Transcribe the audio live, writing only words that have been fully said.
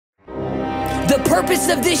The purpose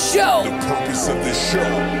of this show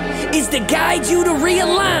is to guide you to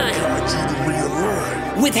realign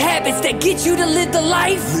with habits that get you to live the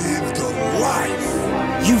life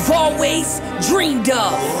you've always dreamed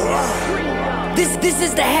of. This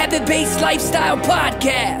is the Habit-Based Lifestyle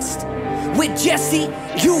Podcast with Jesse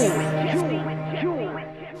Huey.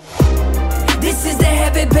 This is the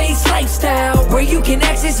Habit-Based Lifestyle, where you can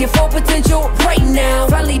access your full potential right now.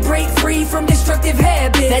 Finally break free from destructive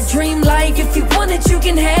habits. That dream life, if you want it, you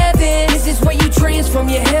can have it. This is where you transform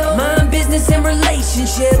your health, mind, business, and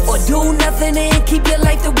relationships, or do nothing and keep your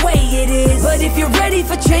life the way it is. But if you're ready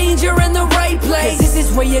for change, you're in the right place. This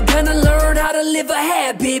is where you're gonna learn how to live a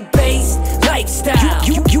habit-based lifestyle.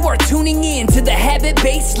 You are tuning in to the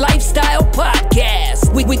Habit-Based Lifestyle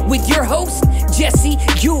Podcast with your host, Jesse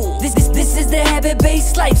Huey. This is the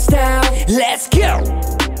Habit-Based Lifestyle. Let's go.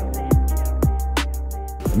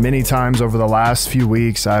 Many times over the last few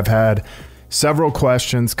weeks, I've had several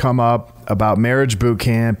questions come up about marriage boot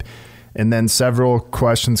camp, and then several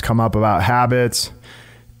questions come up about habits.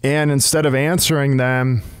 And instead of answering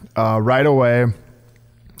them right away,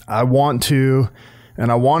 I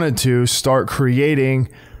wanted to start creating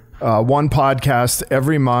one podcast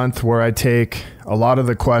every month where I take a lot of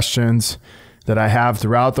the questions that I have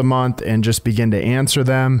throughout the month and just begin to answer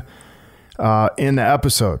them in the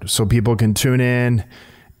episode, so people can tune in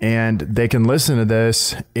and they can listen to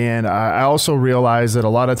this. And I also realize that a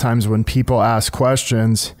lot of times when people ask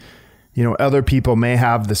questions, other people may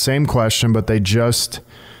have the same question, but they just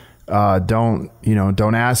don't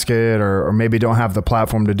ask it, or maybe don't have the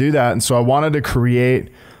platform to do that. And so I wanted to create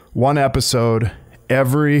one episode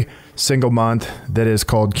every single month that is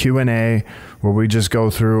called Q&A, where we just go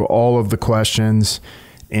through all of the questions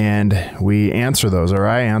and we answer those, or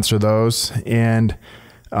I answer those. And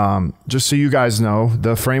just so you guys know,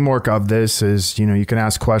 the framework of this is, you can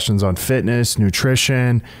ask questions on fitness,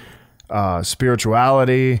 nutrition,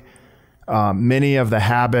 spirituality, many of the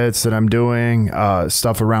habits that I'm doing,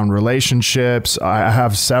 stuff around relationships. I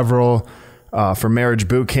have several for marriage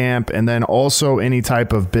boot camp, and then also any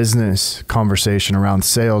type of business conversation around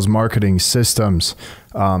sales, marketing, systems.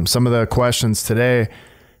 Some of the questions today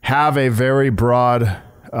have a very broad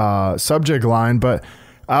subject line, but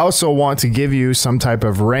I also want to give you some type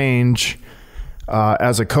of range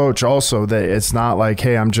as a coach also, that it's not like,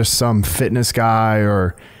 hey, I'm just some fitness guy,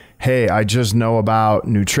 or hey, I just know about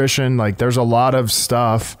nutrition. Like, there's a lot of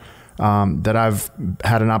stuff that I've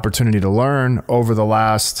had an opportunity to learn over the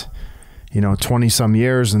last 20 some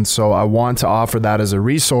years. And so I want to offer that as a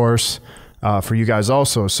resource for you guys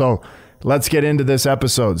also. So let's get into this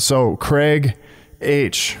episode. So Craig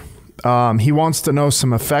H., he wants to know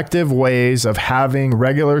some effective ways of having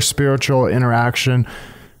regular spiritual interaction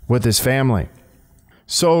with his family.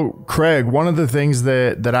 So Craig, one of the things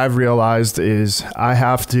that I've realized is I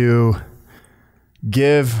have to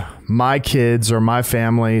give my kids or my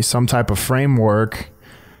family some type of framework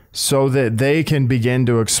so that they can begin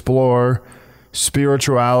to explore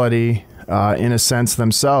spirituality in a sense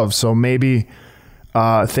themselves. So maybe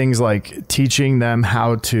things like teaching them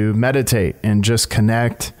how to meditate and just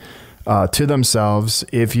connect to themselves.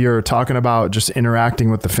 If you're talking about just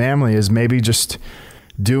interacting with the family, is maybe just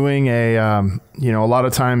doing a lot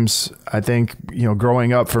of times, I think,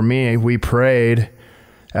 growing up for me, we prayed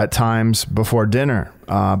at times before dinner.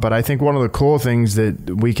 But I think one of the cool things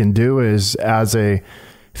that we can do is, as a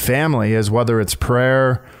family, is whether it's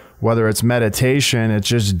prayer, whether it's meditation, it's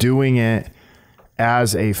just doing it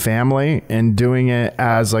as a family and doing it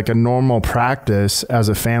as like a normal practice as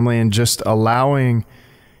a family, and just allowing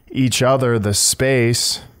each other the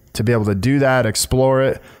space to be able to do that, explore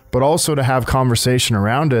it, but also to have conversation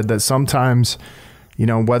around it. That sometimes,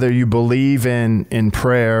 whether you believe in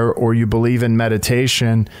prayer or you believe in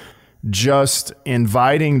meditation, just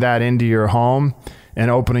inviting that into your home and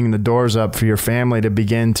opening the doors up for your family to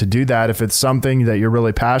begin to do that. If it's something that you're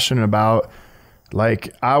really passionate about,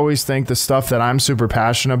 like, I always think the stuff that I'm super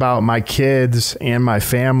passionate about, my kids and my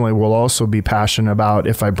family will also be passionate about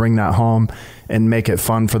if I bring that home and make it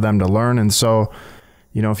fun for them to learn. And so,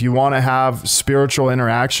 if you want to have spiritual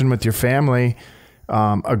interaction with your family,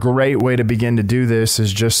 a great way to begin to do this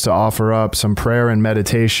is just to offer up some prayer and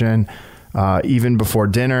meditation, even before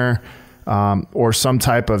dinner, or some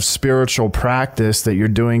type of spiritual practice that you're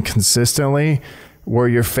doing consistently, where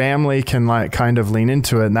your family can like kind of lean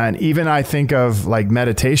into it. And that, even I think of like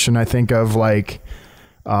meditation, I think of like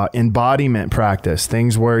embodiment practice,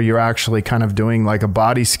 things where you're actually kind of doing like a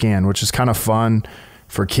body scan, which is kind of fun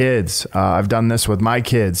for kids. I've done this with my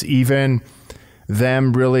kids. Even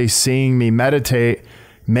them really seeing me meditate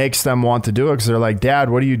makes them want to do it, because they're like,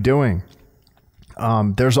 Dad, what are you doing?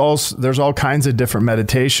 There's all kinds of different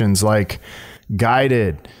meditations, like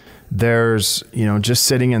guided. There's, just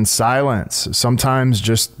sitting in silence. Sometimes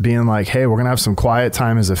just being like, hey, we're going to have some quiet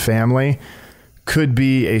time as a family could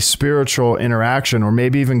be a spiritual interaction, or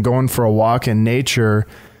maybe even going for a walk in nature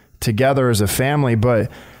together as a family. But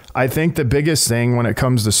I think the biggest thing when it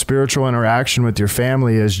comes to spiritual interaction with your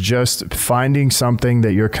family is just finding something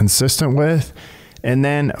that you're consistent with, and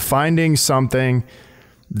then finding something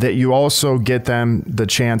that you also get them the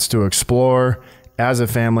chance to explore as a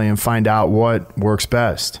family and find out what works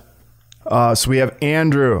best. So we have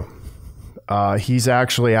Andrew. He's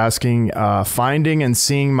actually asking, finding and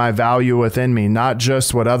seeing my value within me, not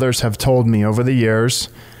just what others have told me over the years.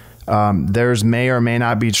 Theirs may or may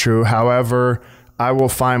not be true. However, I will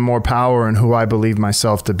find more power in who I believe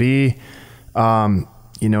myself to be. And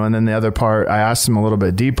then the other part, I asked him a little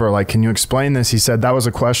bit deeper, like, can you explain this? He said that was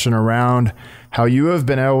a question around how you have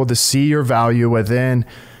been able to see your value within,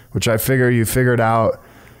 which I figure you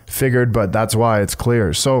figured, but that's why it's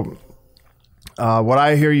clear. So what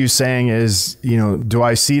I hear you saying is, do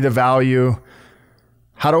I see the value?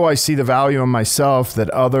 How do I see the value in myself that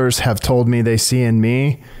others have told me they see in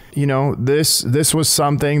me? This was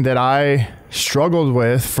something that I struggled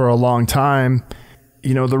with for a long time.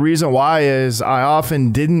 The reason why is I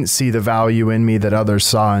often didn't see the value in me that others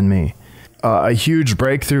saw in me. A huge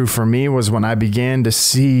breakthrough for me was when I began to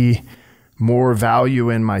see more value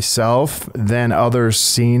in myself than others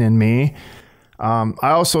seen in me. I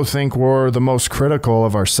also think we're the most critical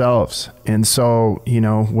of ourselves. And so,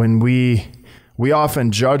 when we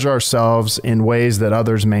often judge ourselves in ways that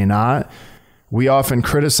others may not, we often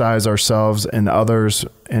criticize ourselves in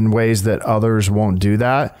ways that others won't do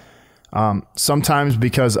that. Sometimes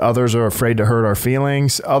because others are afraid to hurt our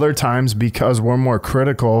feelings, other times because we're more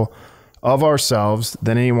critical of ourselves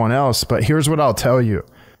than anyone else. But here's what I'll tell you.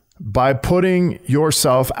 By putting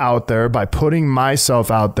yourself out there, by putting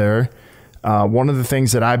myself out there, one of the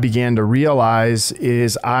things that I began to realize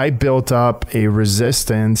is I built up a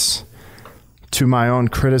resistance to my own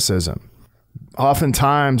criticism.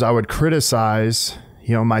 Oftentimes I would criticize,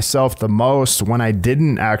 myself the most when I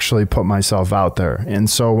didn't actually put myself out there. And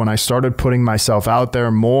so when I started putting myself out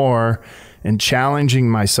there more and challenging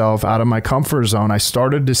myself out of my comfort zone, I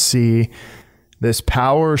started to see this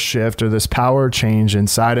power shift or this power change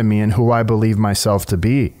inside of me and who I believe myself to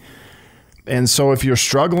be. And so if you're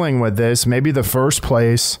struggling with this, maybe the first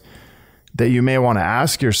place that you may want to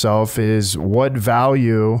ask yourself is, what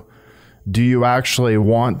value do you actually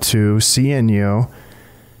want to see in you?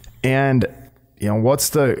 And, what's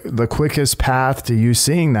the quickest path to you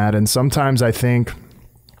seeing that? And sometimes I think,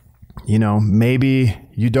 maybe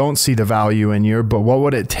you don't see the value in you, but what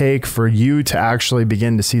would it take for you to actually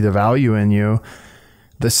begin to see the value in you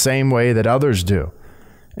the same way that others do?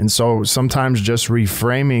 And so sometimes just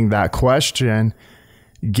reframing that question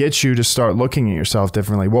gets you to start looking at yourself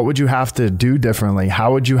differently. What would you have to do differently?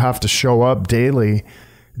 How would you have to show up daily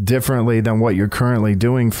differently than what you're currently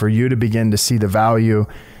doing for you to begin to see the value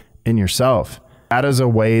in yourself? That is a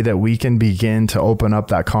way that we can begin to open up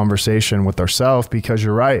that conversation with ourselves, because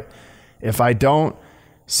you're right. If I don't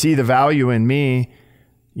see the value in me,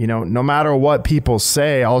 no matter what people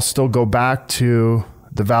say, I'll still go back to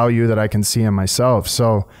the value that I can see in myself.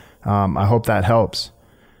 So I hope that helps.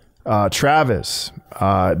 Travis,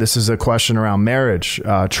 this is a question around marriage.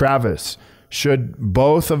 Travis, should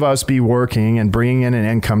both of us be working and bringing in an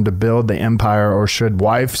income to build the empire, or should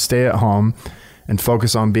wife stay at home and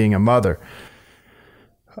focus on being a mother?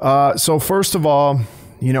 So first of all,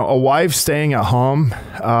 a wife staying at home,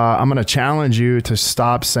 I'm going to challenge you to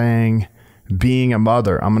stop saying being a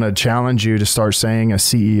mother. I'm going to challenge you to start saying a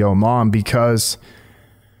CEO mom, because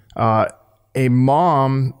a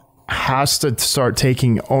mom has to start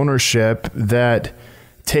taking ownership that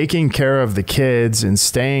taking care of the kids and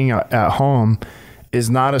staying at home is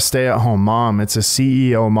not a stay-at-home mom. It's a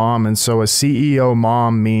CEO mom. And so a CEO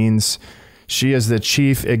mom means she is the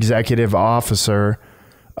chief executive officer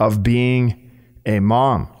of being a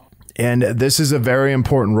mom. And this is a very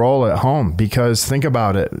important role at home, because think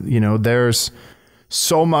about it. There's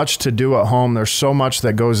so much to do at home. There's so much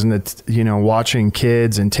that goes into, watching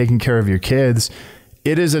kids and taking care of your kids.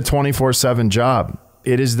 It is a 24/7 job.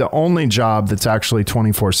 It is the only job that's actually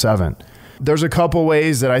 24/7. There's a couple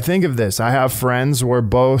ways that I think of this. I have friends where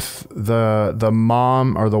both the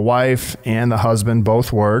mom or the wife and the husband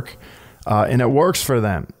both work, and it works for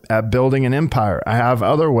them at building an empire. I have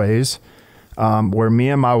other ways where me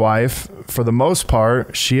and my wife, for the most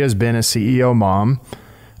part, she has been a CEO mom,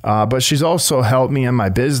 but she's also helped me in my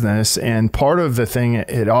business. And part of the thing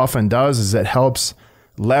it often does is it helps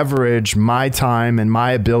leverage my time and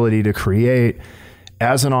my ability to create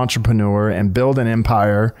as an entrepreneur and build an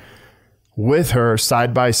empire with her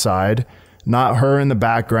side by side, not her in the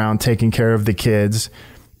background taking care of the kids.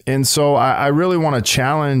 And so I really want to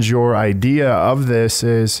challenge your idea of this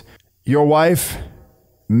is your wife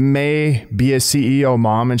may be a CEO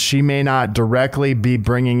mom and she may not directly be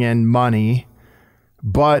bringing in money,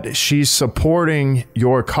 but she's supporting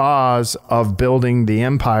your cause of building the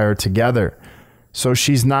empire together. So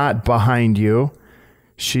she's not behind you.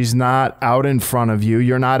 She's not out in front of you.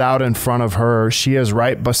 You're not out in front of her. She is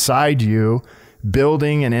right beside you,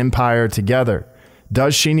 building an empire together.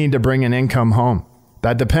 Does she need to bring an income home?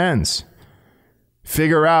 That depends.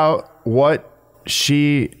 Figure out what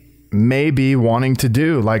she may be wanting to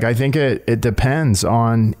do. Like, I think it depends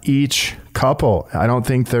on each couple. I don't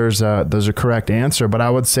think there's a correct answer, but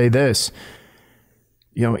I would say this,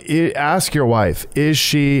 ask your wife, is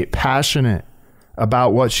she passionate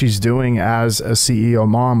about what she's doing as a CEO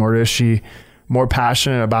mom, or is she more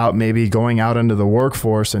passionate about maybe going out into the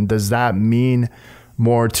workforce? And does that mean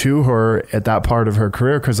more to her at that part of her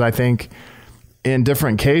career? Because I think in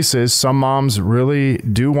different cases, some moms really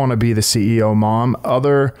do want to be the CEO mom.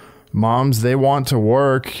 Other moms, they want to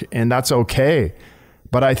work, and that's okay.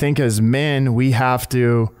 But I think as men, we have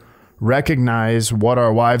to recognize what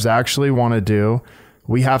our wives actually want to do.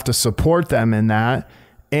 We have to support them in that.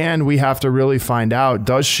 And we have to really find out,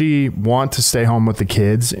 does she want to stay home with the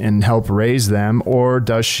kids and help raise them? Or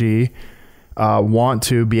does she want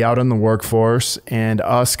to be out in the workforce and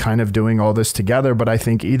us kind of doing all this together? But I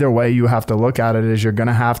think either way, you have to look at it as you're going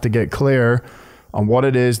to have to get clear on what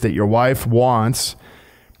it is that your wife wants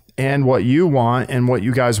and what you want and what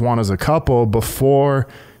you guys want as a couple before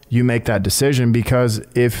you make that decision. Because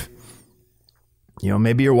if,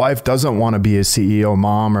 maybe your wife doesn't want to be a CEO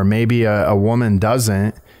mom, or maybe a woman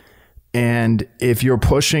doesn't. And if you're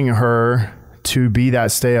pushing her to be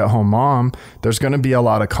that stay-at-home mom, there's going to be a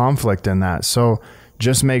lot of conflict in that. So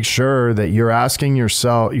just make sure that you're asking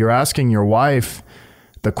your wife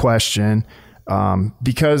the question,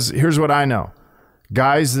 because here's what I know.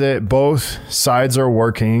 Guys that both sides are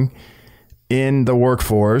working in the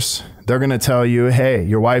workforce, they're going to tell you, hey,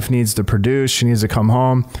 your wife needs to produce, she needs to come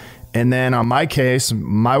home. And then on my case,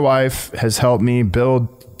 my wife has helped me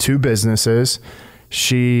build 2 businesses.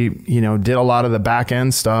 She, did a lot of the back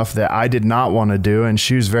end stuff that I did not want to do, and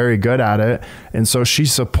she was very good at it. And so she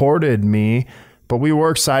supported me, but we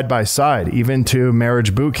work side by side. Even to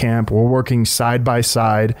Marriage Boot Camp, we're working side by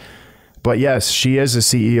side. But yes, she is a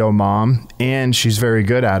CEO mom and she's very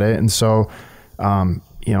good at it. And so,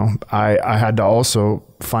 I had to also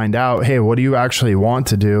find out, hey, what do you actually want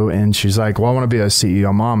to do? And she's like, well, I want to be a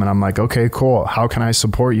CEO mom. And I'm like, okay, cool. How can I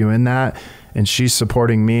support you in that? And she's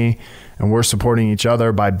supporting me, and we're supporting each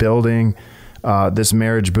other by building this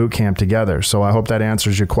marriage boot camp together. So I hope that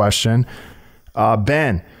answers your question.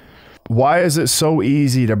 Ben, why is it so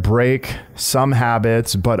easy to break some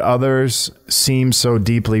habits, but others seem so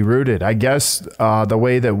deeply rooted? I guess the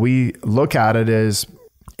way that we look at it is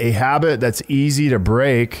a habit that's easy to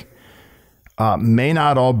break may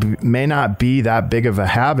not be that big of a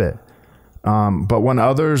habit. But when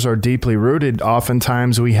others are deeply rooted,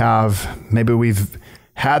 oftentimes we've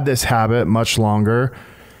had this habit much longer.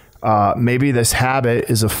 Maybe this habit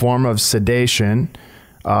is a form of sedation.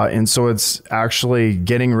 And so it's actually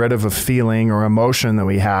getting rid of a feeling or emotion that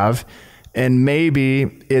we have. And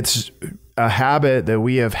maybe it's a habit that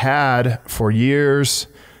we have had for years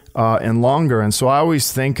and longer. And so I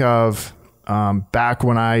always think of back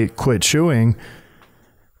when I quit chewing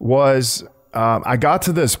was I got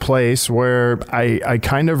to this place where I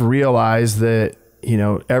kind of realized that,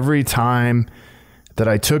 every time that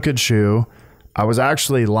I took a chew, I was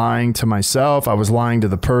actually lying to myself. I was lying to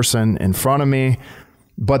the person in front of me.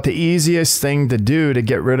 But the easiest thing to do to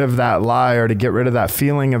get rid of that lie or to get rid of that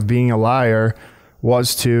feeling of being a liar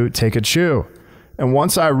was to take a chew. And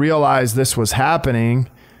once I realized this was happening,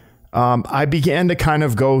 I began to kind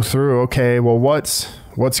of go through, okay, well,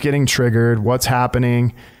 what's getting triggered? What's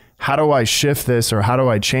happening? How do I shift this, or how do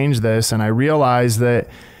I change this? And I realized that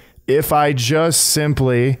if I just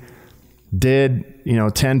simply did,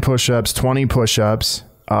 10 push-ups, 20 push-ups,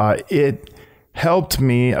 it helped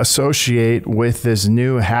me associate with this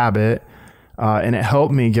new habit. And it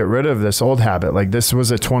helped me get rid of this old habit. Like, this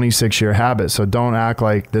was a 26-year habit. So don't act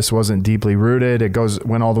like this wasn't deeply rooted. It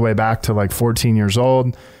went all the way back to like 14 years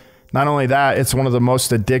old. Not only that, it's one of the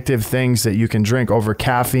most addictive things that you can drink over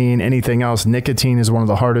caffeine, anything else. Nicotine is one of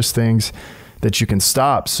the hardest things that you can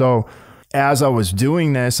stop. So as I was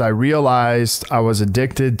doing this, I realized I was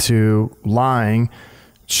addicted to lying.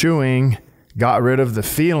 Chewing got rid of the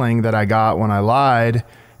feeling that I got when I lied.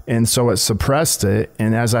 And so it suppressed it.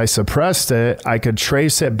 And as I suppressed it, I could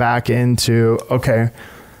trace it back into,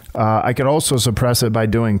 I could also suppress it by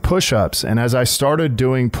doing push-ups. And as I started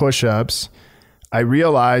doing push-ups, I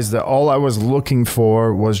realized that all I was looking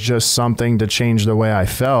for was just something to change the way I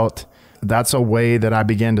felt. That's a way that I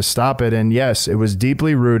began to stop it. And yes, it was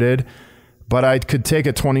deeply rooted, but I could take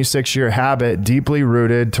a 26-year habit, deeply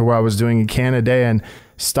rooted to where I was doing a can a day, and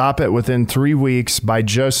stop it within 3 weeks by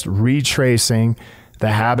just retracing the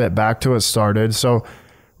habit back to what started. So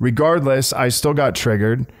regardless, I still got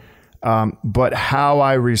triggered. But how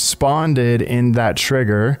I responded in that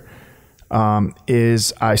trigger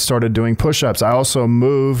is I started doing push-ups. I also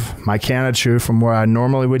move my can of chew from where I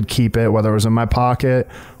normally would keep it, whether it was in my pocket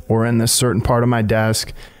or in this certain part of my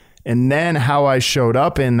desk. And then how I showed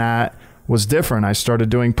up in that was different. I started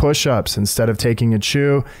doing push-ups instead of taking a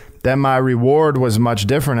chew. Then my reward was much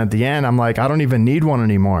different at the end. I'm like, I don't even need one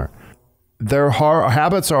anymore.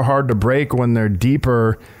 Habits are hard to break when they're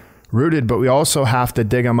deeper rooted, but we also have to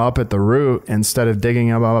dig them up at the root instead of digging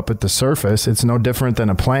them up at the surface. It's no different than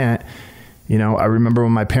a plant. You know, I remember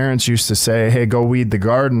when my parents used to say, hey, go weed the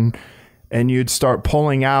garden, and you'd start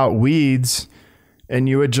pulling out weeds and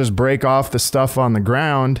you would just break off the stuff on the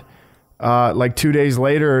ground. Like 2 days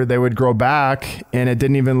later, they would grow back and it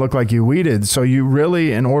didn't even look like you weeded. So you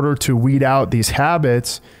really, in order to weed out these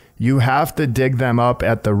habits, you have to dig them up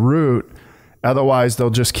at the root. Otherwise,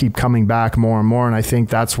 they'll just keep coming back more and more. And I think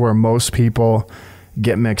that's where most people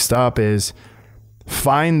get mixed up, is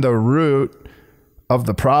find the root of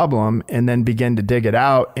the problem and then begin to dig it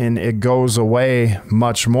out, and it goes away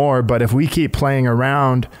much more. But if we keep playing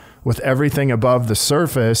around with everything above the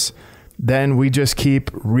surface, then we just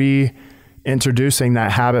keep reintroducing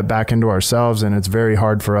that habit back into ourselves, and it's very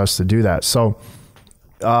hard for us to do that. So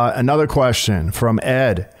another question from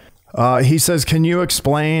Ed. He says, can you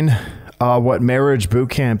explain what Marriage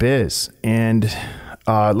Bootcamp is? And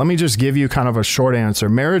let me just give you kind of a short answer.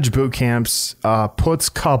 Marriage Bootcamps puts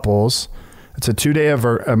couples, it's a 2-day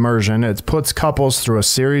immersion. It puts couples through a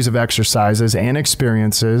series of exercises and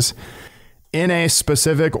experiences in a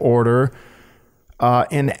specific order,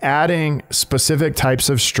 in adding specific types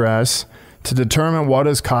of stress to determine what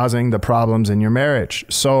is causing the problems in your marriage.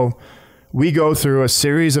 So we go through a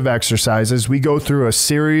series of exercises. We go through a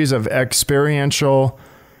series of experiential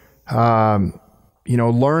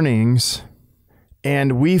learnings,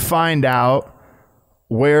 and we find out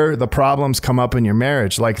where the problems come up in your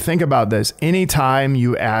marriage. Like, think about this. Anytime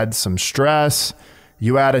you add some stress,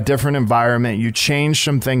 you add a different environment, you change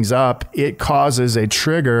some things up, it causes a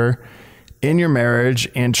trigger in your marriage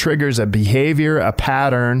and triggers a behavior, a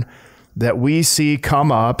pattern that we see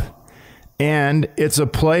come up. And it's a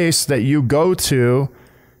place that you go to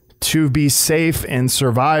be safe and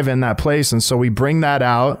survive in that place. And so we bring that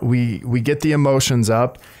out, we get the emotions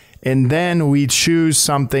up, and then we choose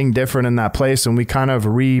something different in that place, and we kind of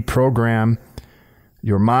reprogram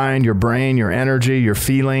your mind, your brain, your energy, your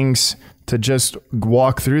feelings to just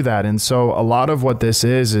walk through that. And so a lot of what this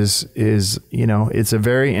is, it's a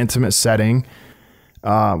very intimate setting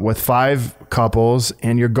with 5 couples,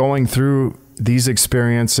 and you're going through these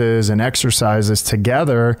experiences and exercises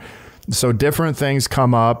together. So different things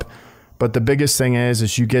come up, but the biggest thing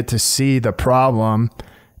is you get to see the problem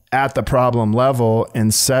at the problem level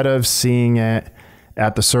instead of seeing it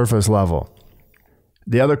at the surface level.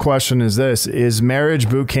 The other question is this: is Marriage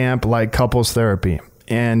Bootcamp like couples therapy?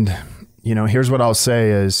 And, here's what I'll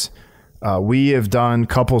say is, we have done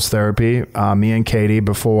couples therapy, me and Katie,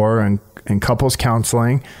 before, and couples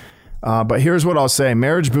counseling. But here's what I'll say.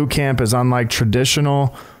 Marriage Bootcamp is unlike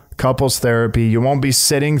traditional couples therapy. You won't be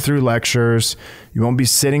sitting through lectures. You won't be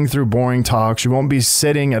sitting through boring talks. You won't be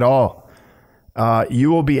sitting at all.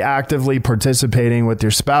 You will be actively participating with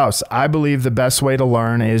your spouse. I believe the best way to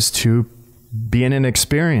learn is to be in an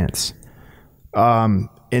experience,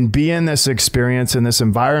 and be in this experience, in this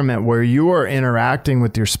environment where you are interacting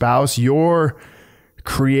with your spouse. You're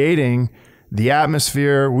creating the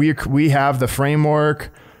atmosphere. We have the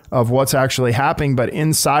framework of what's actually happening, but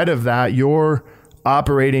inside of that, you're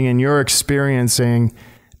operating and you're experiencing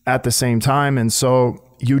at the same time. And so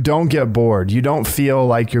you don't get bored. You don't feel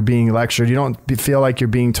like you're being lectured. You don't feel like you're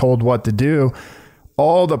being told what to do.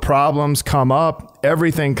 All the problems come up.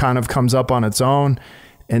 Everything kind of comes up on its own.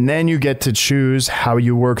 And then you get to choose how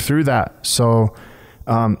you work through that. So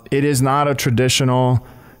it is not a traditional,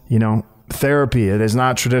 therapy. It is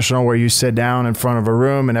not traditional where you sit down in front of a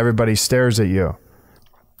room and everybody stares at you.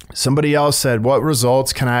 Somebody else said, what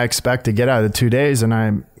results can I expect to get out of 2 days?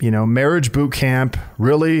 And Marriage Bootcamp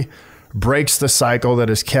really breaks the cycle that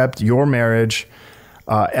has kept your marriage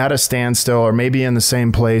at a standstill or maybe in the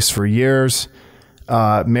same place for years.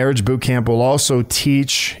 Marriage Bootcamp will also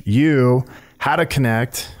teach you how to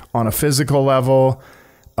connect on a physical level,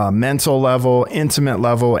 a mental level, intimate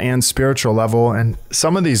level, and spiritual level. And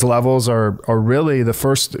some of these levels are really the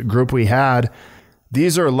first group we had.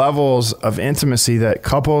 These are levels of intimacy that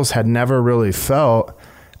couples had never really felt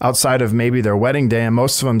outside of maybe their wedding day. And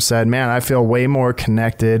most of them said, man, I feel way more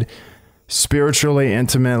connected spiritually,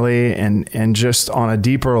 intimately, and just on a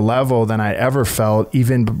deeper level than I ever felt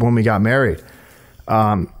even when we got married.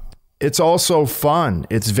 It's also fun.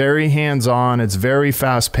 It's very hands-on. It's very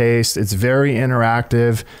fast-paced. It's very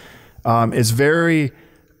interactive. It's very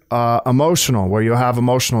emotional, where you'll have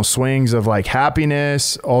emotional swings of like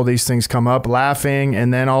happiness, all these things come up, laughing,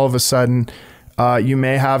 and then all of a sudden you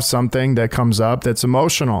may have something that comes up that's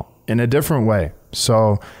emotional in a different way.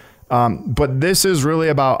 So, but this is really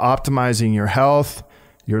about optimizing your health,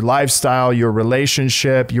 your lifestyle, your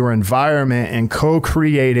relationship, your environment, and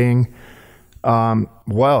co-creating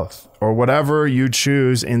wealth or whatever you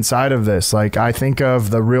choose inside of this. Like, I think of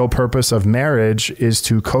the real purpose of marriage is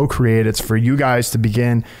to co-create. It's for you guys to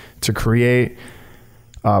begin to create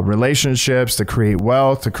relationships, to create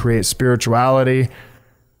wealth, to create spirituality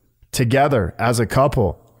together as a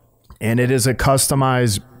couple. And it is a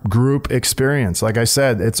customized group experience. Like I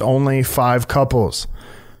said, it's only 5 couples.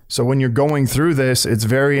 So when you're going through this, it's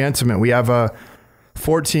very intimate. We have a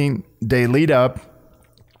 14-day lead up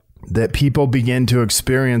that people begin to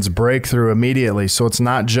experience breakthrough immediately. So it's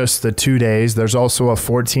not just the 2 days. There's also a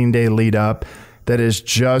 14-day lead up that is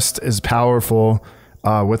just as powerful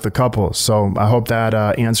with the couple. So I hope that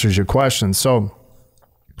answers your question. So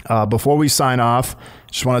before we sign off,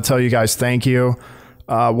 just want to tell you guys thank you.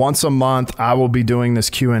 Once a month, I will be doing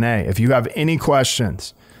this Q&A. If you have any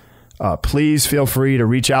questions, please feel free to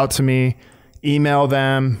reach out to me, email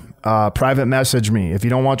them, private message me. If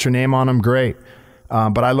you don't want your name on them, great.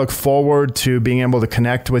 But I look forward to being able to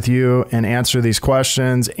connect with you and answer these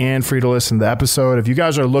questions and for you to listen to the episode. If you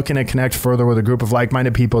guys are looking to connect further with a group of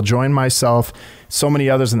like-minded people, join myself, so many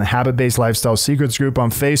others in the Habit-Based Lifestyle Secrets group on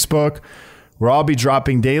Facebook, where I'll be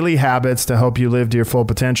dropping daily habits to help you live to your full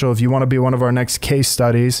potential. If you want to be one of our next case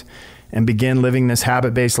studies and begin living this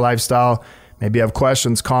habit-based lifestyle, maybe you have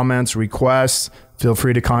questions, comments, requests, feel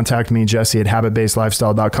free to contact me, Jesse at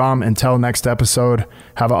habitbasedlifestyle.com. Until next episode,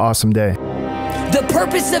 have an awesome day. The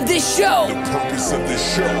purpose of this show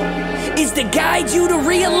is to guide you to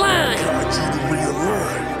realign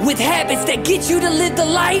with habits that get you to live the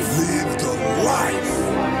life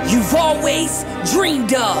you've always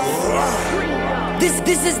dreamed of.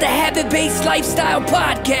 This is the Habit-Based Lifestyle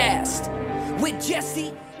Podcast with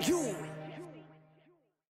Jesse